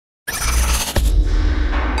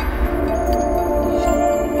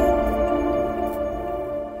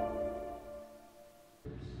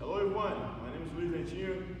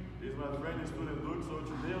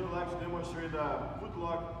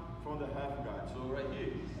Alright, so right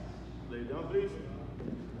here, lay down please.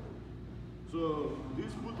 So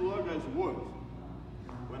this footlock guys works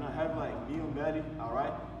when I have like knee on belly,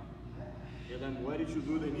 alright? And I'm ready to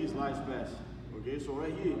do the knee slice pass. Okay, so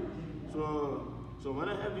right here. So when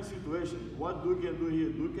I have this situation, what Duke can do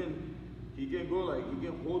here, he can go like, he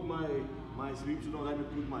can hold my sleeve to don't let me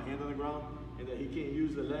put my hand on the ground, and then he can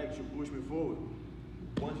use the leg to push me forward.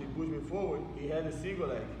 Once he push me forward, he had a single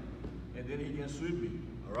leg, and then he can sweep me,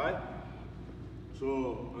 alright?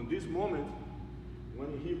 So in this moment,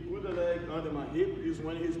 when he put the leg under my hip is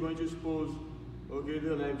when he's going to expose, okay,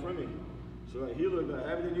 the leg from me. So right here, look, I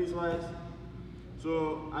have the knee slice.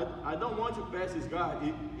 So I don't want to pass this guy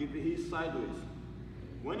if he's sideways.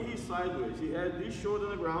 When he's sideways, he has this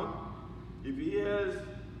shoulder on the ground. If he has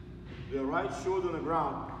the right shoulder on the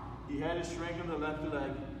ground, he had a strength on the left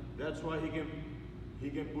leg. That's why he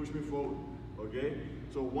can push me forward, okay?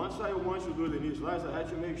 So once I want to do the knee slice, I had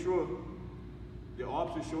to make sure the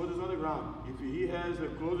opposite shoulder is on the ground. If he has a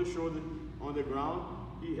closer shoulder on the ground,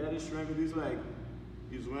 he had a strength in his leg.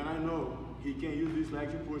 Is when I know he can use this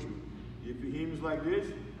leg to push me. If he aims like this,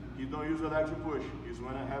 he don't use the leg to push. Is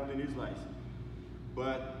when I have the knee slice.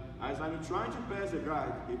 But as I'm trying to pass the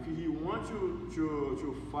guy, if he wants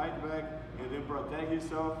to fight back and then protect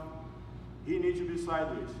himself, he needs to be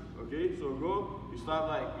sideways. Okay, so go, you start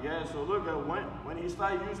like, yeah, so look at when he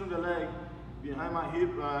start using the leg behind my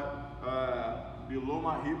hip, below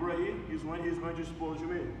my hip right here, is when he's going to expose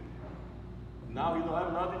me. Now he don't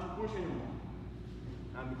have nothing to push anymore.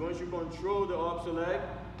 I'm going to control the opposite leg,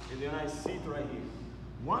 and then I sit right here.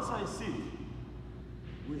 Once I sit,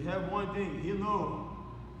 we have one thing, he knows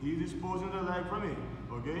he's exposing the leg from me,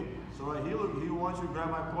 okay? So right here, look, he wants to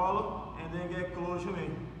grab my collar and then get close to me.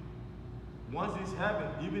 Once this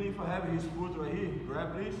happens, even if I have his foot right here,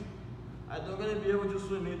 grab please, I'm not gonna be able to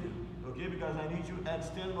submit him, okay? Because I need to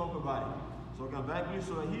extend my upper body. So come back please,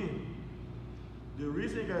 so right here. The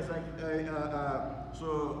reason guys,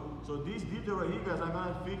 so this detail right here guys, I'm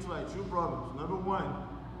gonna fix like two problems. Number one,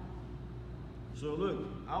 so look,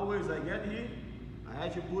 always I get here, I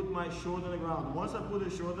had to put my shoulder on the ground. Once I put the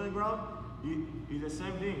shoulder on the ground, it's the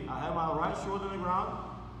same thing. I have my right shoulder on the ground,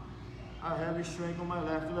 I have a strength on my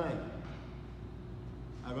left leg.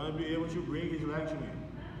 I'm gonna be able to bring his leg to me.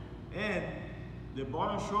 And the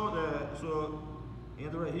bottom shoulder, so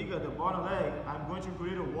and right here, the bottom leg, I'm going to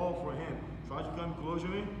create a wall for him. Try to come close to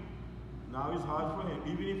me. Now it's hard for him.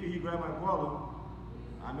 Even if he grab my collar,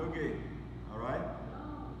 I'm okay. Alright?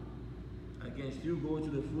 I can still go to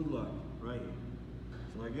the foot lock right here.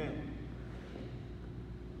 So again,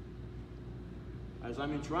 as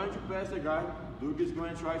I'm trying to pass the guy, Duke is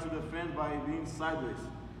going to try to defend by being sideways.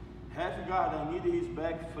 Half guard, I need his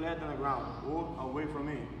back flat on the ground or away from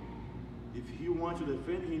me. If he wants to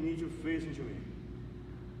defend, he needs to face into me.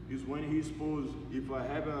 Is when he exposes, if I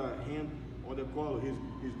have a hand on the collar,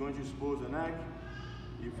 he's going to expose the neck.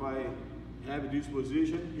 If I have this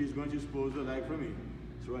position, he's going to expose the leg from me.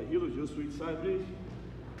 So right here, just switch side please.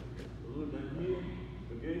 Look down here,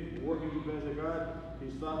 okay, working to pass the guard. He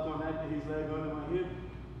starts connecting his leg under my hip.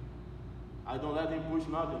 I don't let him push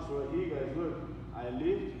nothing. So right here guys, look, I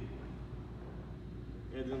lift.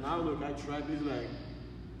 And then now look, I trap his leg.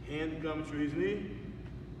 Hand comes to his knee.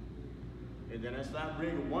 And then I start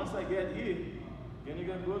bringing. Once I get here, can you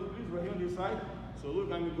get close please, right here on this side? So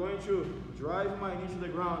look, I'm going to drive my knee to the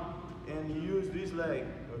ground and use this leg,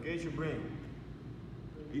 okay, to bring.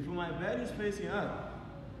 If my belly is facing up,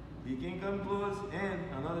 he can come close. And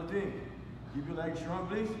another thing, keep your leg strong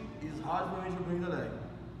please. It's hard for me to bring the leg.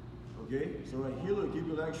 Okay, so right here, look, keep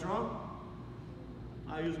your leg strong.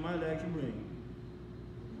 I use my leg to bring.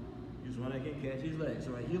 Is when I can catch his leg.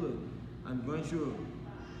 So right here, look, I'm going to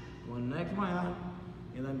connect my arm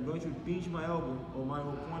and I'm going to pinch my elbow or my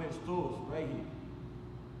opponent's toes right here.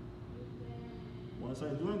 Once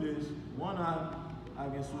I'm doing this, one arm, I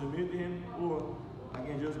can submit him, or I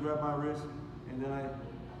can just grab my wrist and then I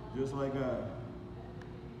just like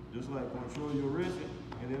control your wrist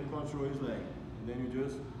and then control his leg. And then you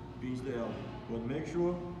just pinch the elbow. But make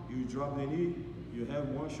sure you drop the knee, you have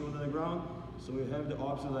one shoulder on the ground, so you have the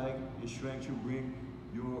opposite leg, the strength to bring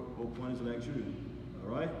your opponent's leg to you.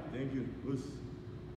 Alright, thank you. Us.